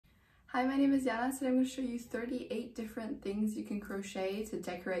Hi, my name is Yana. Today I'm going to show you 38 different things you can crochet to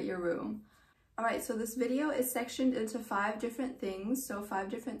decorate your room. Alright, so this video is sectioned into 5 different things, so 5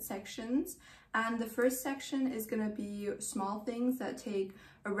 different sections. And the first section is going to be small things that take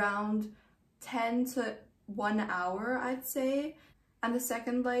around 10 to 1 hour, I'd say. And the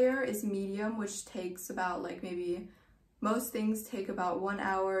second layer is medium, which takes about most things take about 1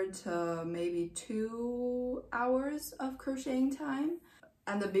 hour to maybe 2 hours of crocheting time.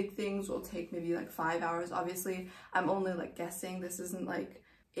 And the big things will take maybe 5 hours. Obviously, I'm only guessing. This isn't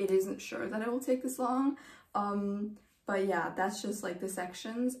it isn't sure that it will take this long. But yeah, that's just the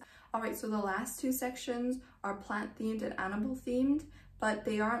sections. All right, so the last 2 sections are plant themed and animal themed, but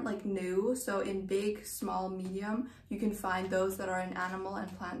they aren't new. So in big, small, medium, you can find those that are in animal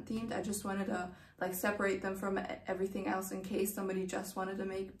and plant themed. I just wanted to separate them from everything else in case somebody just wanted to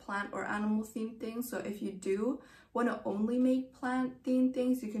make plant or animal themed things. So if you do want to only make plant themed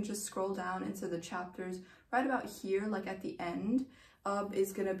things, you can just scroll down into the chapters right about here, at the end.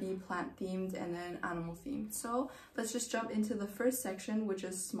 Is gonna be plant themed and then animal themed. So let's just jump into the first section, which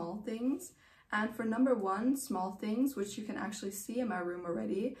is small things. And for number 1, small things, which you can actually see in my room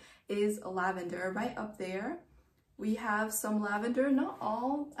already, is lavender right up there. We have some lavender, not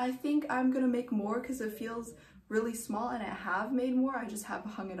all. I think I'm gonna make more because it feels really small, and I have made more. I just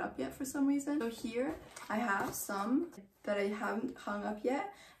haven't hung it up yet for some reason. So here I have some that I haven't hung up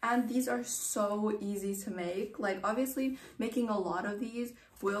yet, and these are so easy to make. Obviously making a lot of these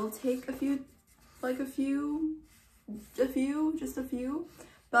will take a few, just a few,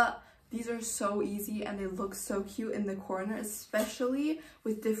 but these are so easy and they look so cute in the corner, especially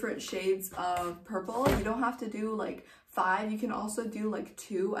with different shades of purple. You don't have to do 5, you can also do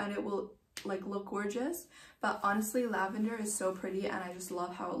 2 and it will look gorgeous. But honestly, lavender is so pretty and I just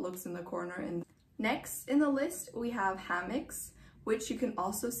love how it looks in the corner. And next in the list we have hammocks, which you can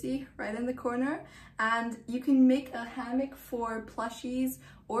also see right in the corner. And you can make a hammock for plushies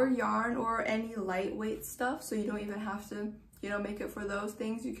or yarn or any lightweight stuff, so you don't even have to make it for those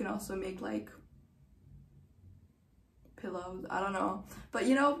things. You can also make pillows, I don't know, but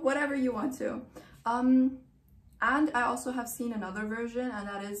whatever you want to. And I also have seen another version, and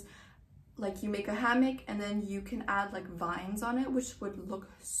that is you make a hammock and then you can add vines on it, which would look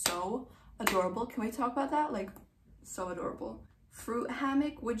so adorable. Can we talk about that? So adorable. Fruit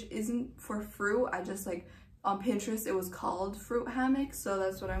hammock, which isn't for fruit. I just on Pinterest it was called fruit hammock, so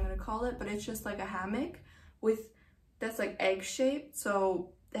that's what I'm gonna call it. But it's just a hammock that's egg shaped, so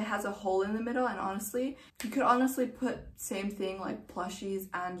it has a hole in the middle. And honestly, you could put same thing plushies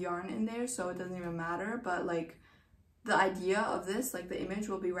and yarn in there, so it doesn't even matter. But the idea of this, the image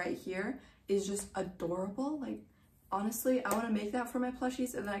will be right here, is just adorable. Honestly, I want to make that for my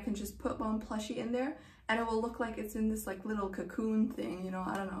plushies, and then I can just put one plushie in there and it will look like it's in this little cocoon thing,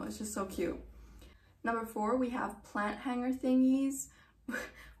 I don't know, it's just so cute. Number 4, we have plant hanger thingies,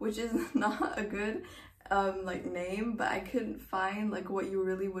 which is not a good name, but I couldn't find what you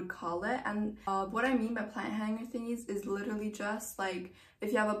really would call it. And what I mean by plant hanger thingies is literally just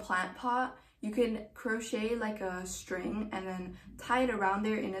if you have a plant pot, you can crochet a string and then tie it around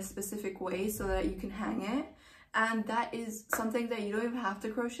there in a specific way so that you can hang it. And that is something that you don't even have to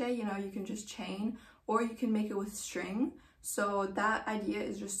crochet, you can just chain, or you can make it with string. So that idea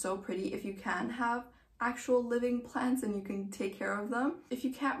is just so pretty if you can have actual living plants and you can take care of them. If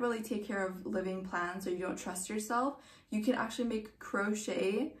you can't really take care of living plants or you don't trust yourself, you can actually make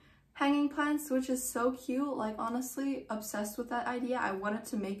crochet hanging plants, which is so cute. Honestly, obsessed with that idea. I wanted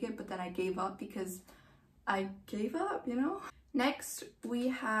to make it, but then I gave up because I gave up, Next, we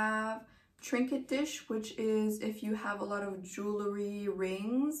have trinket dish, which is if you have a lot of jewelry,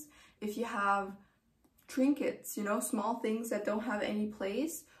 rings, if you have trinkets, small things that don't have any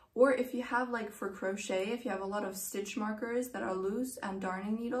place, or if you have for crochet, if you have a lot of stitch markers that are loose and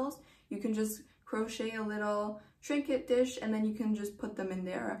darning needles, you can just crochet a little trinket dish and then you can just put them in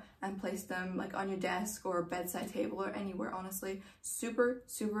there and place them on your desk or bedside table or anywhere. Honestly, super,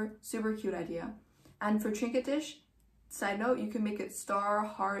 super, super cute idea. And for trinket dish, side note, you can make it star,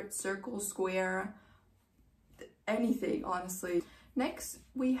 heart, circle, square, anything, honestly. Next,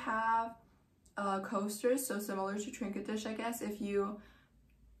 we have coasters, so similar to trinket dish, I guess. If you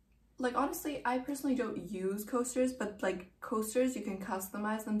honestly, I personally don't use coasters, but coasters, you can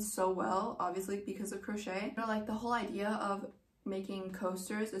customize them so well, obviously because of crochet. The whole idea of making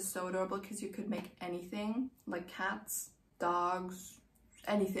coasters is so adorable because you could make anything, cats, dogs,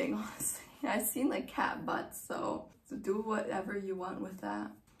 anything, honestly. I've seen cat butts, so do whatever you want with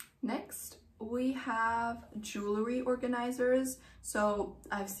that. Next, we have jewelry organizers. So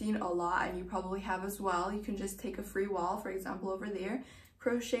I've seen a lot, and you probably have as well. You can just take a free wall, for example, over there,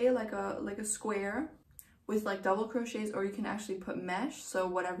 crochet like a square with like double crochets, or you can actually put mesh, so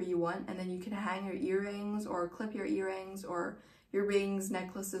whatever you want, and then you can hang your earrings or clip your earrings or your rings,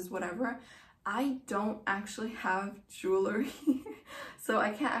 necklaces, whatever. I don't actually have jewelry, so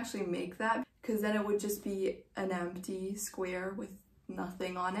I can't actually make that because then it would just be an empty square with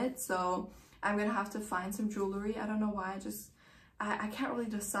nothing on it. So I'm gonna have to find some jewelry. I don't know why, I can't really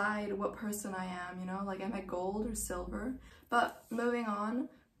decide what person I am, you know, like am I gold or silver? But moving on,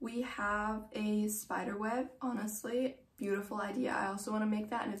 we have a spider web. Honestly, beautiful idea. I also want to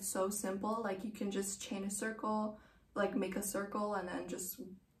make that, and it's so simple. Like you can just chain a circle, like make a circle and then just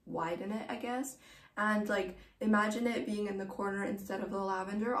widen it, I guess. And like imagine it being in the corner instead of the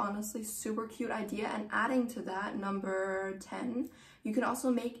lavender. Honestly, super cute idea. And adding to that, number 10, you can also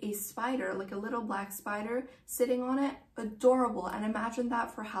make a spider, like a little black spider sitting on it. Adorable. And imagine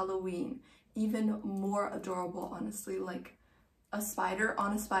that for Halloween, even more adorable, honestly. Like a spider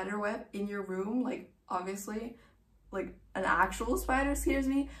on a spider web in your room, like obviously like an actual spider scares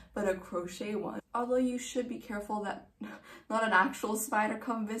me, but a crochet one. Although you should be careful that not an actual spider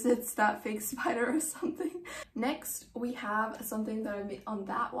come visits that fake spider or something. Next, we have something that I made on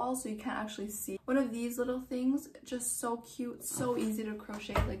that wall, so you can't actually see. One of these little things, just so cute, so easy to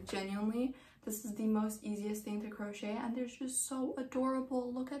crochet, like genuinely. This is the most easiest thing to crochet, and they're just so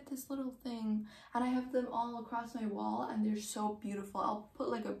adorable. Look at this little thing. And I have them all across my wall, and they're so beautiful. I'll put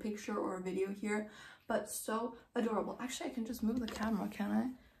like a picture or a video here, but so adorable. Actually, I can just move the camera, can I?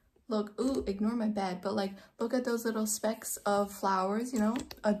 Look, ooh, ignore my bed, but like, look at those little specks of flowers, you know,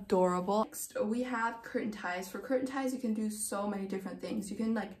 adorable. Next, we have curtain ties. For curtain ties, you can do so many different things. You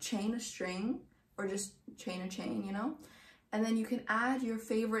can like chain a string or just chain a chain, you know? And then you can add your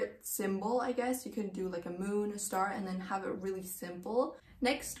favorite symbol, I guess. You can do like a moon, a star, and then have it really simple.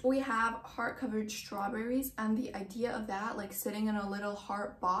 Next, we have heart-covered strawberries, and the idea of that, like sitting in a little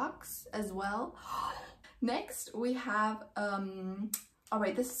heart box as well. Next, we have, all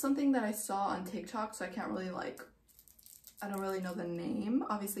right, this is something that I saw on TikTok, so I can't really I don't really know the name.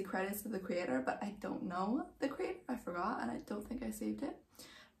 Obviously, credits to the creator, but I don't know the creator. I forgot, and I don't think I saved it.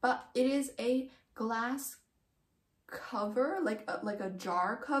 But it is a glass cover, like a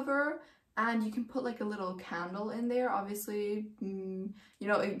jar cover, and you can put like a little candle in there. Obviously, you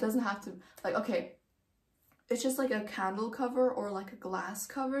know, it doesn't have to, like, okay, it's just like a candle cover or like a glass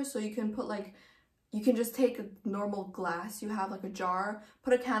cover, so you can put like, you can just take a normal glass, you have like a jar,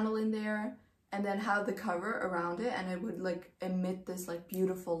 put a candle in there, and then have the cover around it, and it would like emit this like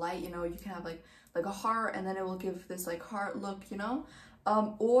beautiful light, you know. You can have like a heart, and then it will give this like heart look, you know.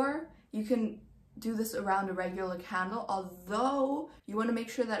 Or you can do this around a regular candle, although you want to make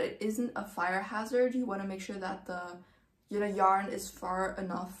sure that it isn't a fire hazard. You want to make sure that the, you know, yarn is far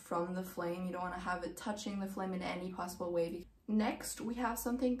enough from the flame. You don't want to have it touching the flame in any possible way. Next, we have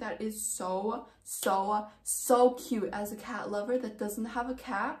something that is so cute as a cat lover that doesn't have a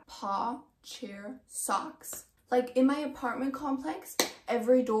cat. Paw chair socks. Like in my apartment complex,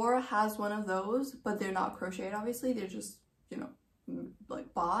 every door has one of those, but they're not crocheted, obviously. They're just, you know,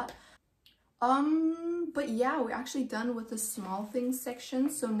 like bought. But yeah, we're actually done with the small things section,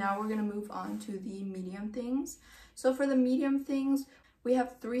 so now we're gonna move on to the medium things. So for the medium things, we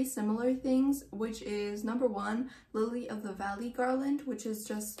have 3 similar things, which is number 1, Lily of the Valley garland, which is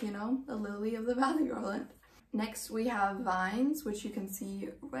just, you know, a lily of the valley garland. Next, we have vines, which you can see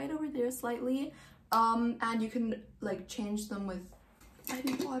right over there slightly, and you can like change them with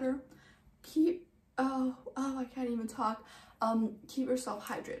tiny water. I can't even talk. Keep yourself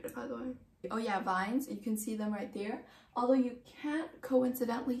hydrated, by the way. Oh yeah, vines, you can see them right there. Although you can't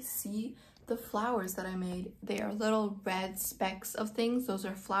coincidentally see the flowers that I made. They are little red specks of things. Those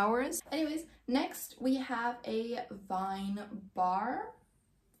are flowers. Anyways, next we have a vine bar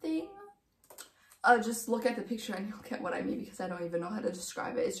thing. Just look at the picture and you'll get what I mean, because I don't even know how to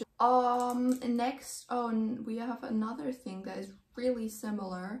describe it. It's just, next, we have another thing that is really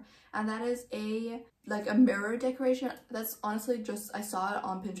similar, and that is a mirror decoration. That's honestly just, I saw it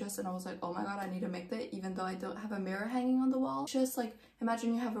on Pinterest and I was like, oh my god, I need to make that, even though I don't have a mirror hanging on the wall. Just like,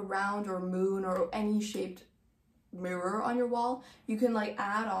 imagine you have a round or a moon or any shaped mirror on your wall. You can like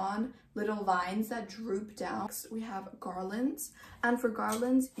add on little vines that droop down. Next, we have garlands, and for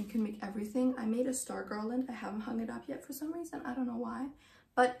garlands you can make everything. I made a star garland. I haven't hung it up yet for some reason, I don't know why,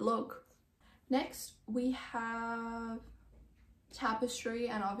 but look. Next we have tapestry,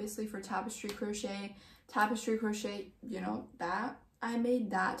 and obviously for tapestry crochet, you know, that I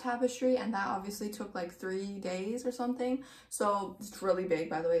made that tapestry, and that obviously took like 3 days or something. So it's really big,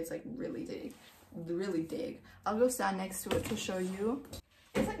 by the way. It's like really big. I'll go stand next to it to show you.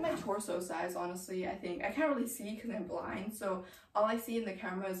 It's like my torso size, honestly, I think. I can't really see because I'm blind, so all I see in the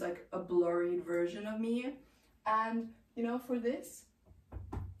camera is like a blurry version of me. And, you know, for this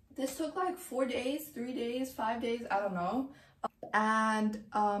took like 4 days, 3 days, 5 days, I don't know. And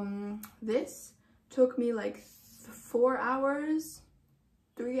this took me like 4 hours,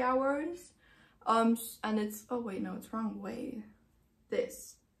 3 hours. And it's, oh wait, no, it's wrong way.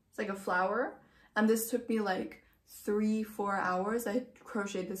 It's like a flower, and this took me like 3-4 hours. I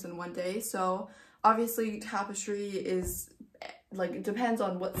crocheted this in 1 day. So obviously tapestry is like, it depends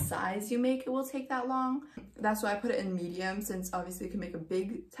on what size you make, it will take that long. That's why I put it in medium, since obviously you can make a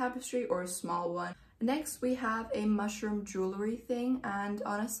big tapestry or a small one. Next we have a mushroom jewelry thing, and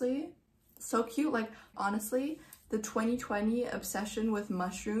honestly, so cute. Like, honestly, the 2020 obsession with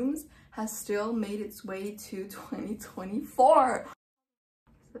mushrooms has still made its way to 2024.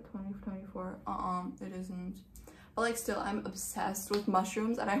 Is it 2024? It isn't. But like, still, I'm obsessed with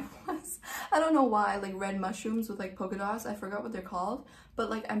mushrooms, and I don't know why, like red mushrooms with like polka dots, I forgot what they're called, but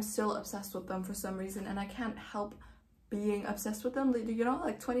like I'm still obsessed with them for some reason, and I can't help being obsessed with them. You know,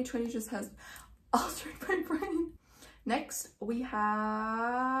 like 2020 just has altered my brain. Next, we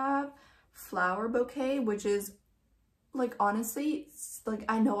have flower bouquet, which is like, honestly, like,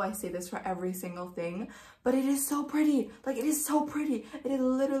 I know I say this for every single thing, but it is so pretty. Like, it is so pretty. It is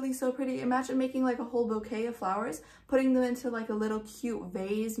literally so pretty. Imagine making like a whole bouquet of flowers, putting them into like a little cute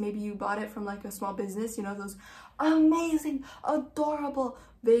vase. Maybe you bought it from like a small business, you know, those amazing, adorable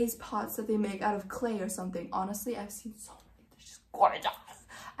vase pots that they make out of clay or something. Honestly, I've seen so many. They're just gorgeous.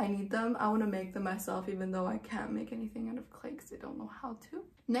 I need them. I want to make them myself, even though I can't make anything out of clay because I don't know how to.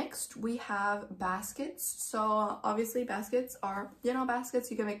 Next, we have baskets. So obviously baskets are, you know, baskets,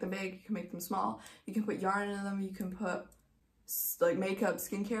 you can make them big, you can make them small, you can put yarn in them, you can put like makeup,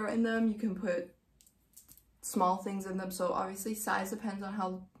 skincare in them, you can put small things in them. So obviously size depends on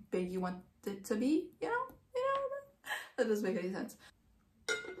how big you want it to be, you know, that doesn't make any sense.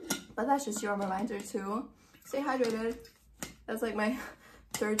 But that's just your reminder to stay hydrated. That's like my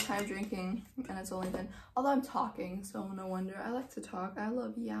 3rd time drinking, and it's only been, although I'm talking, so no wonder. I like to talk. I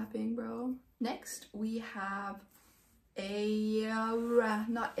love yapping, bro. Next, we have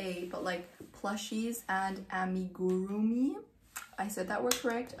but like plushies and amigurumi. I said that word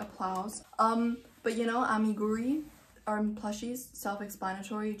correct. Applause. But you know, amiguri are plushies,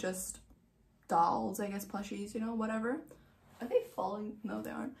 self-explanatory, just dolls, I guess, plushies, you know, whatever. Are they falling? No,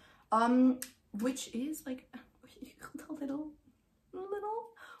 they aren't. Which is like the little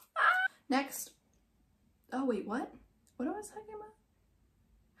Next, oh wait, what am I talking about?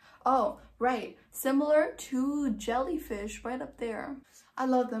 Oh, right, similar to jellyfish, right up there. I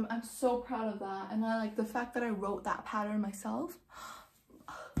love them. I'm so proud of that, and I like the fact that I wrote that pattern myself.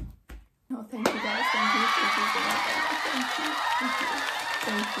 No, thank you guys. Thank you.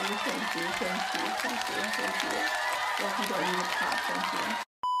 Well, you don't need a clap. Thank you.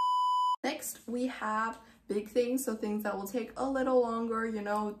 Next, we have big things, so things that will take a little longer, you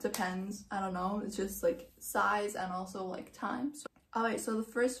know, depends. I don't know. It's just like size and also like time. So, alright, so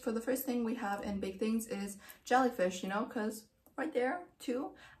for the first thing we have in big things is jellyfish, you know, because right there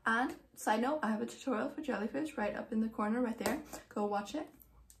too. And side note, I have a tutorial for jellyfish right up in the corner right there. Go watch it.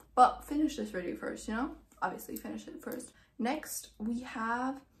 But finish this video first, you know? Obviously finish it first. Next, we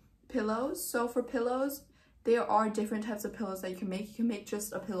have pillows. So for pillows, there are different types of pillows that you can make. You can make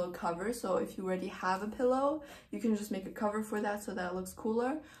just a pillow cover. So if you already have a pillow, you can just make a cover for that so that it looks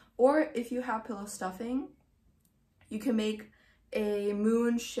cooler. Or if you have pillow stuffing, you can make a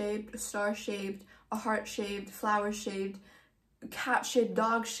moon-shaped, a star-shaped, a heart-shaped, flower-shaped, cat-shaped,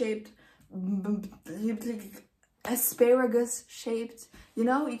 dog-shaped, asparagus-shaped. You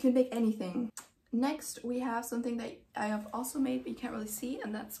know, you can make anything. Next, we have something that I have also made, but you can't really see,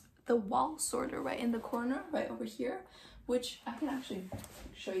 and that's the wall sorter right in the corner right over here, which I can actually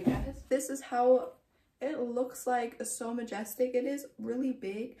show you guys. This is how it looks like. It's so majestic. It is really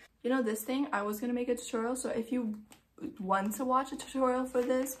big. You know, this thing, I was gonna make a tutorial, so if you want to watch a tutorial for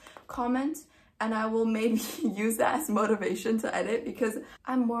this, comment and I will maybe use that as motivation to edit, because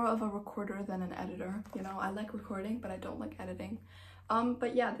I'm more of a recorder than an editor. You know, I like recording, but I don't like editing.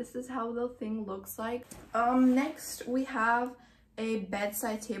 But yeah, this is how the thing looks like. Next we have a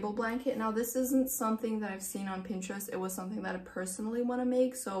bedside table blanket. Now this isn't something that I've seen on Pinterest. It was something that I personally want to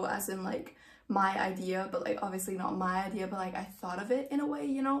make, so as in like my idea, but like obviously not my idea, but like I thought of it in a way,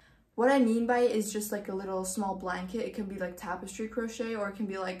 you know. What I mean by it is just like a little small blanket. It can be like tapestry crochet, or it can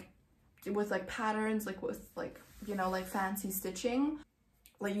be like with like patterns, like with like, you know, like fancy stitching,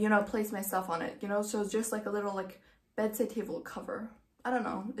 like, you know, place my stuff on it, you know. So it's just like a little like bedside table cover. I don't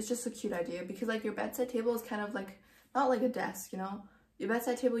know, it's just a cute idea, because like your bedside table is kind of like not like a desk, you know, Your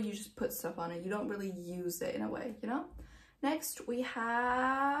bedside table, you just put stuff on it. You don't really use it in a way, you know? Next, we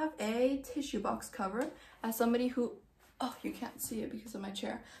have a tissue box cover. As somebody who, oh, you can't see it because of my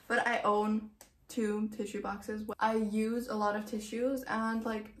chair, but I own 2 tissue boxes. I use a lot of tissues and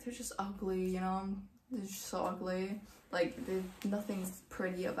like, they're just ugly, you know? They're just so ugly. Like, nothing's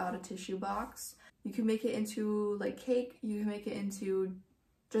pretty about a tissue box. You can make it into like cake. You can make it into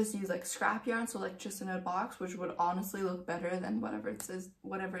just use like scrap yarn, so like just in a box, which would honestly look better than whatever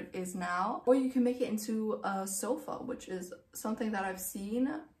it is now. Or you can make it into a sofa, which is something that I've seen,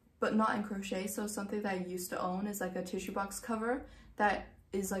 but not in crochet. So something that I used to own is like a tissue box cover that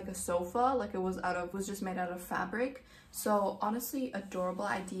is like a sofa, like it was just made out of fabric. So honestly, adorable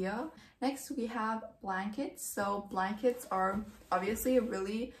idea. Next we have blankets. So blankets are obviously a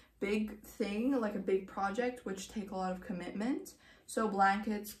really big thing, like a big project, which take a lot of commitment. So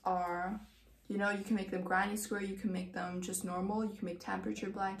blankets are, you know, you can make them granny square, you can make them just normal, you can make temperature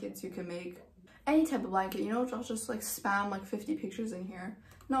blankets, you can make any type of blanket, you know. I'll just like spam like 50 pictures in here.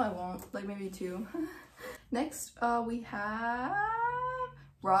 No, I won't, like maybe 2. Next, we have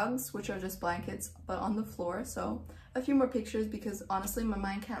rugs, which are just blankets, but on the floor. So a few more pictures because honestly, my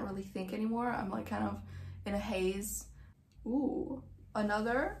mind can't really think anymore. I'm like kind of in a haze. Ooh,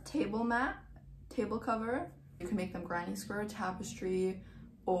 another table mat, table cover. You can make them granny square, tapestry,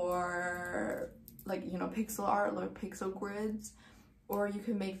 or like, you know, pixel art or pixel grids, or you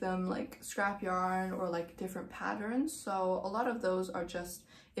can make them like scrap yarn or like different patterns. So a lot of those are just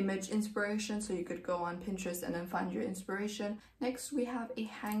image inspiration, so you could go on Pinterest and then find your inspiration. Next we have a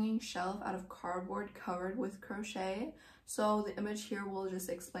hanging shelf out of cardboard covered with crochet. So the image here will just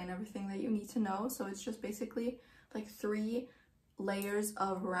explain everything that you need to know. So it's just basically like 3 layers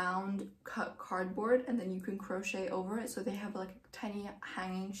of round cut cardboard, and then you can crochet over it, so they have like a tiny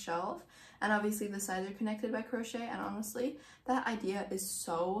hanging shelf, and obviously the sides are connected by crochet. And honestly, that idea is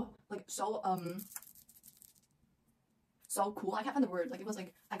so cool. I can't find the word. Like, it was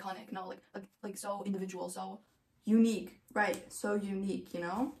like iconic, no, like so individual, so unique, right? So unique, you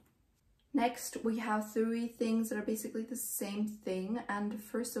know. Next we have 3 things that are basically the same thing. And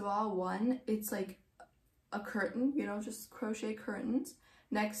first of all, one, it's like a curtain, you know, just crochet curtains.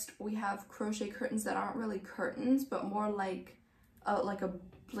 Next we have crochet curtains that aren't really curtains, but more like a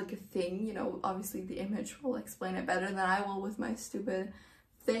thing, you know. Obviously the image will explain it better than I will with my stupid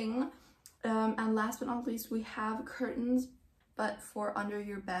thing. And last but not least, we have curtains but for under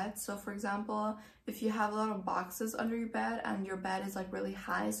your bed. So for example, if you have a lot of boxes under your bed and your bed is like really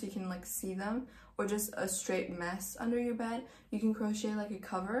high so you can like see them, or just a straight mess under your bed, you can crochet like a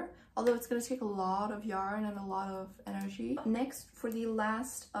cover, although it's going to take a lot of yarn and a lot of energy. Next, for the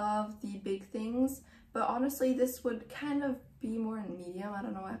last of the big things, but honestly this would kind of be more in medium, I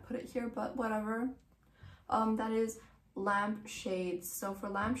don't know why I put it here, but whatever, that is lamp shades. So for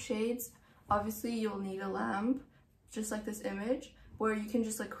lamp shades, obviously you'll need a lamp, just like this image, where you can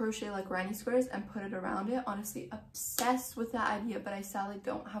just like crochet like granny squares and put it around it. Honestly, obsessed with that idea, but I sadly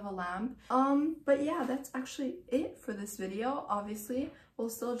don't have a lamp. But yeah, that's actually it for this video. Obviously, we'll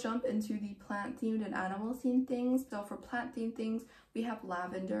still jump into the plant themed and animal themed things. So for plant themed things, we have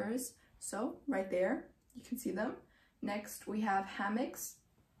lavenders. So right there, you can see them. Next, we have hammocks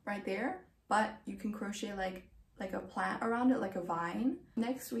right there, but you can crochet like a plant around it, like a vine.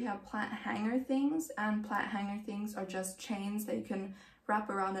 Next we have plant hanger things, and plant hanger things are just chains that you can wrap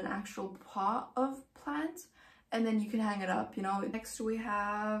around an actual pot of plants, and then you can hang it up, you know. Next we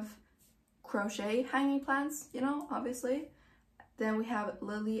have crochet hanging plants, you know, obviously. Then we have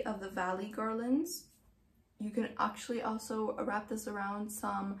lily of the valley garlands. You can actually also wrap this around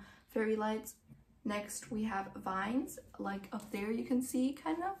some fairy lights. Next we have vines, like up there you can see,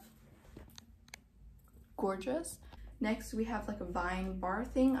 kind of gorgeous. Next we have like a vine bar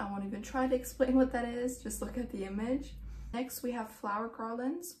thing. I won't even try to explain what that is, just look at the image. Next we have flower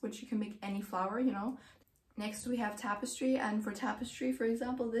garlands, which you can make any flower, you know. Next we have tapestry, and for tapestry, for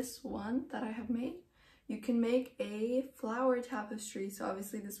example, this one that I have made, you can make a flower tapestry, so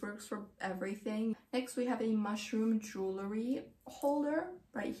obviously this works for everything. Next we have a mushroom jewelry holder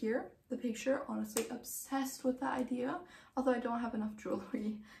right here, the picture. Honestly, obsessed with that idea, although I don't have enough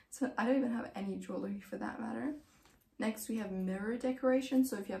jewelry, so I don't even have any jewelry for that matter. Next we have mirror decoration,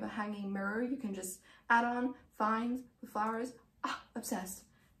 so if you have a hanging mirror, you can just add on vines with flowers. Obsessed.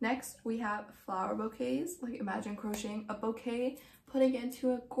 Next we have flower bouquets, like imagine crocheting a bouquet, putting it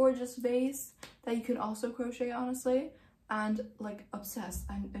into a gorgeous vase that you can also crochet, honestly, and like obsessed.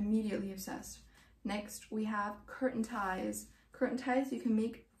 I'm immediately obsessed. Next we have curtain ties. Curtain ties, you can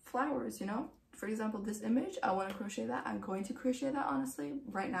make flowers, you know. For example, this image, I want to crochet that. I'm going to crochet that, honestly,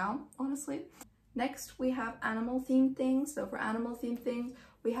 right now, honestly. Next, we have animal themed things. So for animal themed things,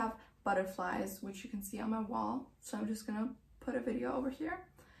 we have butterflies, which you can see on my wall. So I'm just gonna put a video over here.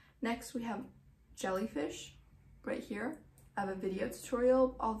 Next, we have jellyfish right here. I have a video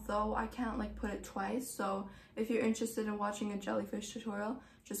tutorial, although I can't like put it twice. So if you're interested in watching a jellyfish tutorial,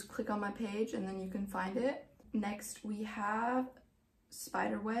 just click on my page and then you can find it. Next, we have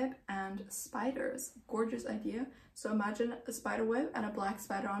spider web and spiders. Gorgeous idea. So imagine a spider web and a black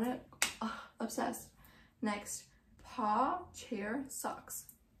spider on it. Oh, obsessed. Next, paw chair socks.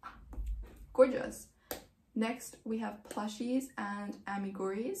 Gorgeous. Next, we have plushies and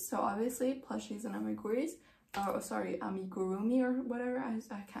amiguris. So obviously plushies and amiguris. Oh, sorry, amigurumi or whatever.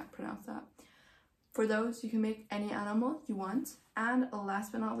 I can't pronounce that. For those, you can make any animal you want. And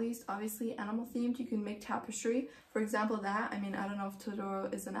last but not least, obviously animal themed, you can make tapestry. For example, that, I mean, I don't know if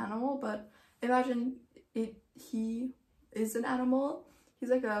Totoro is an animal, but imagine he is an animal. He's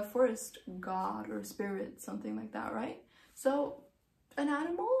like a forest god or spirit, something like that, right? So an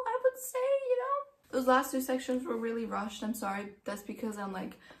animal, I would say, you know? Those last two sections were really rushed. I'm sorry. That's because I'm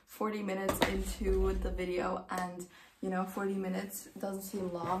like 40 minutes into the video and, you know, 40 minutes doesn't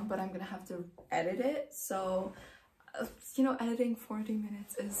seem long, but I'm gonna have to edit it. So, you know, editing 40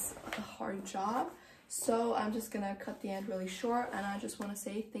 minutes is a hard job. So I'm just gonna cut the end really short, and I just want to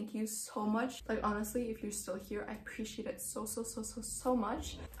say thank you so much. Like, honestly, if you're still here, I appreciate it so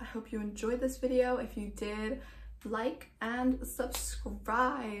much. I hope you enjoyed this video. If you did, like and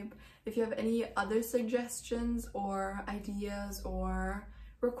subscribe. If you have any other suggestions or ideas or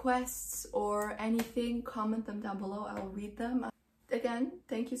requests or anything, comment them down below. I will read them. Again,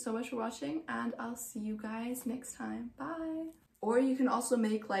 thank you so much for watching, and I'll see you guys next time. Bye. Or you can also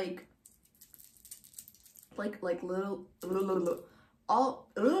make like little all